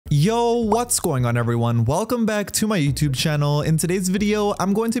Yo, what's going on everyone? Welcome back to my YouTube channel. In today's video,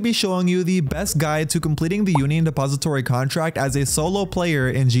 I'm going to be showing you the best guide to completing the Union Depository contract as a solo player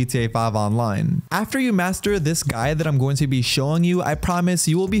in GTA 5 Online. After you master this guide that I'm going to be showing you, I promise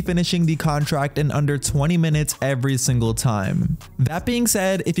you will be finishing the contract in under 20 minutes every single time. That being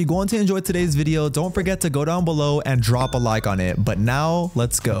said, if you're going to enjoy today's video, don't forget to go down below and drop a like on it. But now,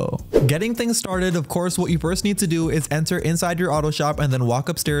 let's go. Getting things started, of course, what you first need to do is enter inside your auto shop and then walk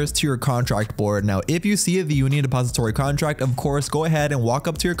upstairs to your contract board. Now, if you see the Union Depository contract, of course, go ahead and walk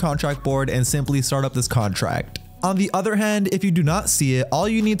up to your contract board and simply start up this contract. On the other hand, if you do not see it, all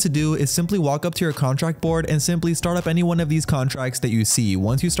you need to do is simply walk up to your contract board and simply start up any one of these contracts that you see.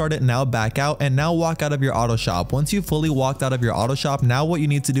 Once you start it, now back out and now walk out of your auto shop. Once you've fully walked out of your auto shop, now what you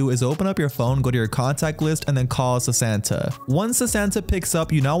need to do is open up your phone, go to your contact list, and then call Sasanta. Once Sasanta picks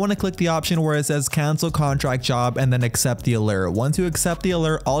up, you now want to click the option where it says cancel contract job and then accept the alert. Once you accept the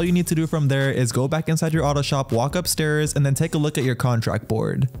alert, all you need to do from there is go back inside your auto shop, walk upstairs, and then take a look at your contract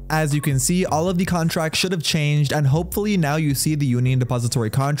board. As you can see, all of the contracts should have changed, and hopefully now you see the Union Depository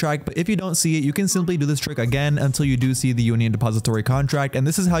contract. But if you don't see it, you can simply do this trick again until you do see the Union Depository contract, and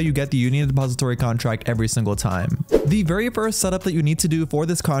this is how you get the Union Depository contract every single time. The very first setup that you need to do for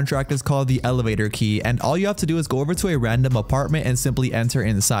this contract is called the elevator key, and all you have to do is go over to a random apartment and simply enter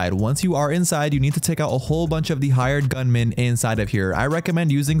inside. Once you are inside, you need to take out a whole bunch of the hired gunmen inside of here. I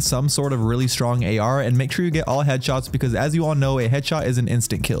recommend using some sort of really strong AR and make sure you get all headshots because, as you all know, a headshot is an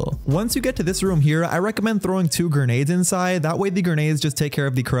instant kill. Once you get to this room here, I recommend throwing 2 grenades inside. That way the grenades just take care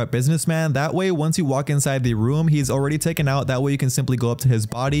of the corrupt businessman. That way once you walk inside the room, he's already taken out. That way you can simply go up to his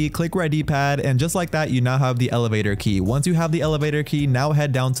body, click right D-pad, and just like that, you now have the elevator key. Once you have the elevator key, now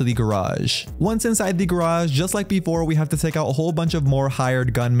head down to the garage. Once inside the garage, just like before, we have to take out a whole bunch of more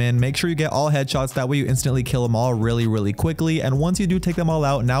hired gunmen. Make sure you get all headshots. That way you instantly kill them all really quickly. And once you do take them all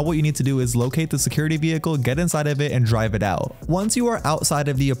out, now what you need to do is locate the security vehicle, get inside of it, and drive it out. Once you are outside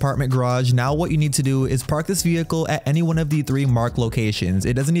of the apartment garage, now what you need to do is park this vehicle at any one of the 3 marked locations.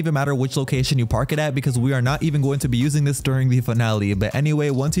 It doesn't even matter which location you park it at because we are not even going to be using this during the finale. But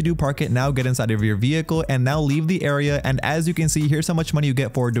anyway, once you do park it, now get inside of your vehicle and now leave the area. And as you can see, here's how much money you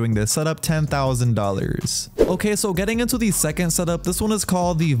get for doing this setup: $10,000. Okay, so getting into the second setup, this one is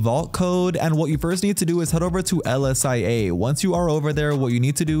called the vault code, and what you first need to do is head over to LSIA. Once you are over there, what you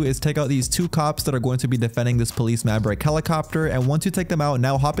need to do is take out these 2 cops that are going to be defending this police maverick helicopter, and once you take them out,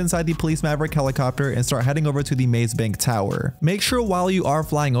 now hop inside the police maverick helicopter and start heading over to the Maze Bank Tower. Make sure while you are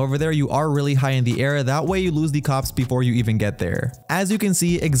flying over there, you are really high in the air. That way you lose the cops before you even get there. As you can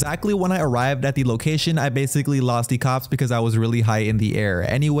see, exactly when I arrived at the location, I basically lost the cops because I was really high in the air.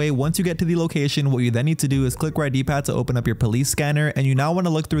 Anyway, once you get to the location, what you then need to do is click right D-pad to open up your police scanner, and you now want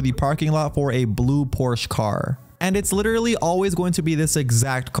to look through the parking lot for a blue Porsche car. And it's literally always going to be this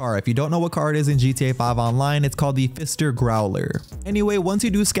exact car. If you don't know what car it is in GTA 5 Online, it's called the Pfister Growler. Anyway, once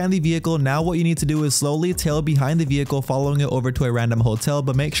you do scan the vehicle, now what you need to do is slowly tail behind the vehicle, following it over to a random hotel,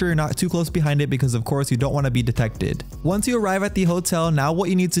 but make sure you're not too close behind it because of course you don't want to be detected. Once you arrive at the hotel, now what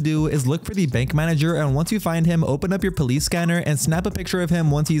you need to do is look for the bank manager, and once you find him, open up your police scanner and snap a picture of him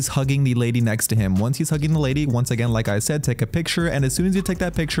once he's hugging the lady next to him. Once he's hugging the lady, once again, like I said, take a picture, and as soon as you take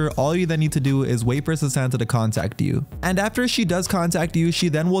that picture, all you then need to do is wait for Sasanta to contact you. And after she does contact you, she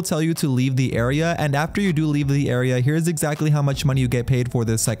then will tell you to leave the area, and after you do leave the area, here's exactly how much money you get paid for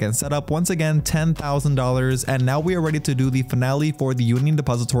this second setup. Once again, $10,000, and now we are ready to do the finale for the Union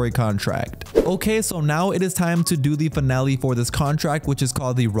Depository contract. Okay, so now it is time to do the finale for this contract, which is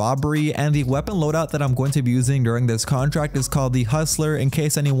called the robbery, and the weapon loadout that I'm going to be using during this contract is called the Hustler, in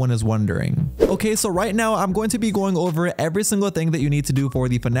case anyone is wondering. Okay, so right now I'm going to be going over every single thing that you need to do for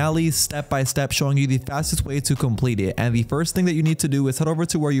the finale, step by step, showing you the fastest way to complete it. And the first thing that you need to do is head over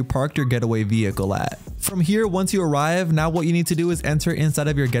to where you parked your getaway vehicle at. From here, once you arrive, now what you need to do is enter inside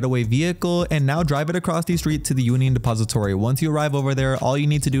of your getaway vehicle and now drive it across the street to the Union Depository. Once you arrive over there, all you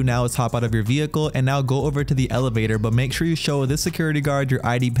need to do now is hop out of your vehicle and now go over to the elevator, but make sure you show this security guard your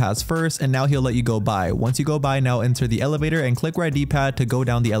ID pass first, and now he'll let you go by. Once you go by, now enter the elevator and click right D-pad to go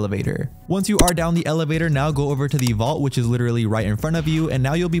down the elevator. Once you are down the elevator, now go over to the vault, which is literally right in front of you, and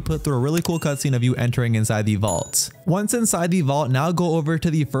now you'll be put through a really cool cutscene of you entering inside the vault. Once inside the vault, now go over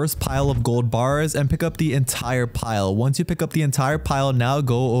to the first pile of gold bars and pick up the entire pile. Once you pick up the entire pile, now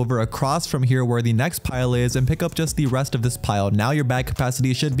go over across from here where the next pile is and pick up just the rest of this pile. Now your bag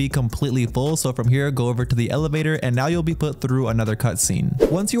capacity should be completely full, so from here go over to the elevator and now you'll be put through another cutscene.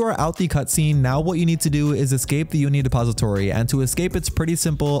 Once you are out the cutscene, now what you need to do is escape the Union Depository, and to escape it's pretty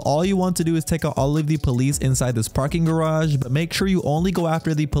simple. All you want to to do is take out all of the police inside this parking garage, but make sure you only go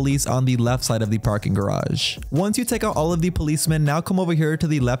after the police on the left side of the parking garage. Once you take out all of the policemen, now come over here to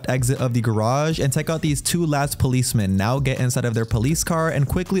the left exit of the garage and take out these two last policemen. Now get inside of their police car and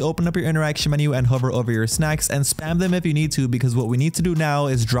quickly open up your interaction menu and hover over your snacks and spam them if you need to, because what we need to do now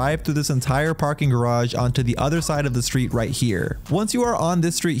is drive through this entire parking garage onto the other side of the street right here. Once you are on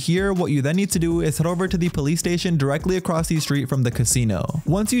this street here, what you then need to do is head over to the police station directly across the street from the casino.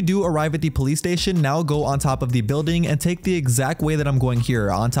 Once you do arrive at the police station, now go on top of the building and take the exact way that I'm going here,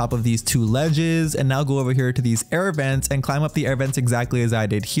 on top of these two ledges, and now go over here to these air vents and climb up the air vents exactly as I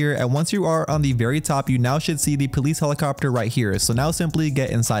did here. And once you are on the very top, you now should see the police helicopter right here. So now simply get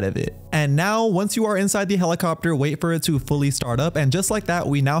inside of it. And now once you are inside the helicopter, wait for it to fully start up, and just like that,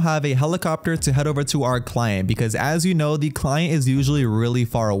 we now have a helicopter to head over to our client, because as you know, the client is usually really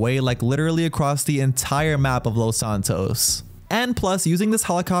far away, like literally across the entire map of Los Santos. And plus, using this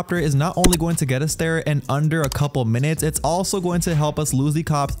helicopter is not only going to get us there in under a couple minutes, it's also going to help us lose the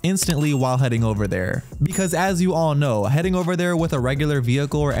cops instantly while heading over there. Because as you all know, heading over there with a regular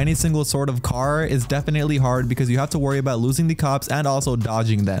vehicle or any single sort of car is definitely hard, because you have to worry about losing the cops and also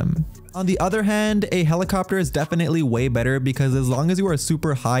dodging them. On the other hand, a helicopter is definitely way better, because as long as you are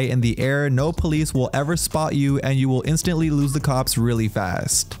super high in the air, no police will ever spot you and you will instantly lose the cops really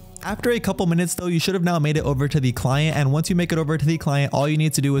fast. After a couple minutes though, you should have now made it over to the client, and once you make it over to the client, all you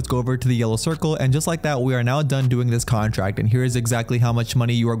need to do is go over to the yellow circle, and just like that, we are now done doing this contract. And here is exactly how much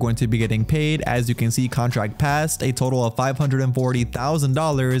money you are going to be getting paid. As you can see, contract passed, a total of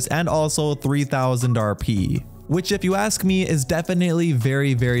 $540,000 and also 3,000 RP. Which, if you ask me, is definitely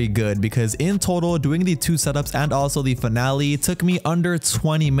very good, because in total doing the two setups and also the finale took me under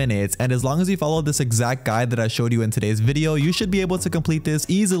 20 minutes, and as long as you follow this exact guide that I showed you in today's video, you should be able to complete this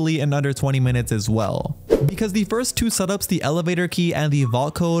easily in under 20 minutes as well. Because the first two setups, the elevator key and the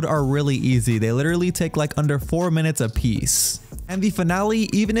vault code, are really easy. They literally take like under 4 minutes a piece. And the finale,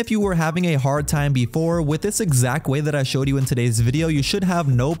 even if you were having a hard time before, with this exact way that I showed you in today's video, you should have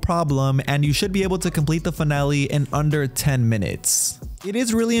no problem, and you should be able to complete the finale in under 10 minutes. It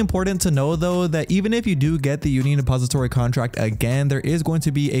is really important to know though that even if you do get the Union Depository contract again, there is going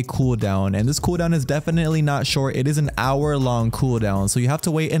to be a cooldown, and this cooldown is definitely not short. It is an hour-long cooldown, so you have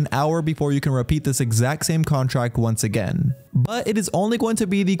to wait an hour before you can repeat this exact same contract once again. But it is only going to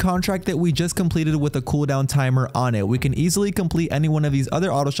be the contract that we just completed with a cooldown timer on it. We can easily complete any one of these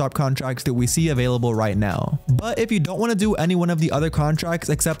other auto shop contracts that we see available right now. But if you don't want to do any one of the other contracts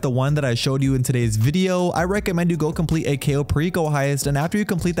except the one that I showed you in today's video, I recommend you go complete a KO Perico heist, and after you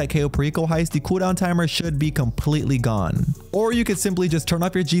complete that KO Perico heist, the cooldown timer should be completely gone. Or you could simply just turn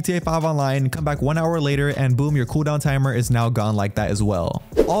off your GTA 5 Online, come back 1 hour later, and boom, your cooldown timer is now gone like that as well.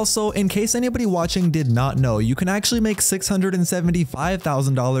 Also, in case anybody watching did not know, you can actually make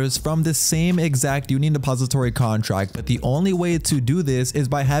 $675,000 from the same exact Union Depository contract, but the only way to do this is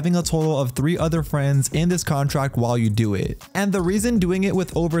by having a total of 3 other friends in this contract while you do it. And the reason doing it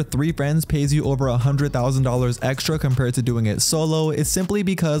with over 3 friends pays you over $100,000 extra compared to doing it solo is simply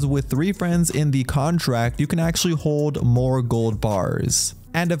because with 3 friends in the contract, you can actually hold more gold bars.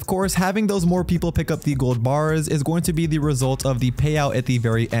 And of course, having those more people pick up the gold bars is going to be the result of the payout at the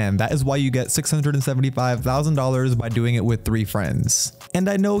very end. That is why you get $675,000 by doing it with 3 friends. And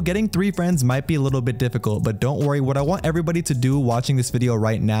I know getting 3 friends might be a little bit difficult, but don't worry. What I want everybody to do watching this video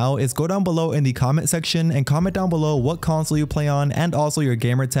right now is go down below in the comment section and comment down below what console you play on and also your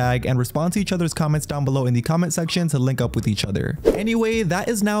gamer tag, and respond to each other's comments down below in the comment section to link up with each other. Anyway, that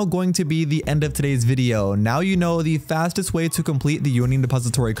is now going to be the end of today's video. Now you know the fastest way to complete the Union Depository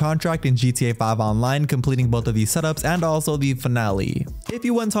contract in GTA 5 Online, completing both of these setups and also the finale. If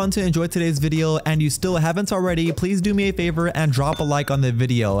you went on to enjoy today's video and you still haven't already, please do me a favor and drop a like on the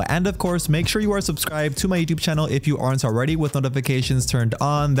video, and of course make sure you are subscribed to my YouTube channel if you aren't already, with notifications turned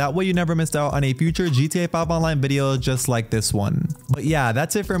on. That way you never missed out on a future GTA 5 Online video just like this one. But yeah,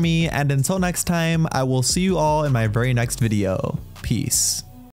 that's it for me, and until next time, I will see you all in my very next video. Peace.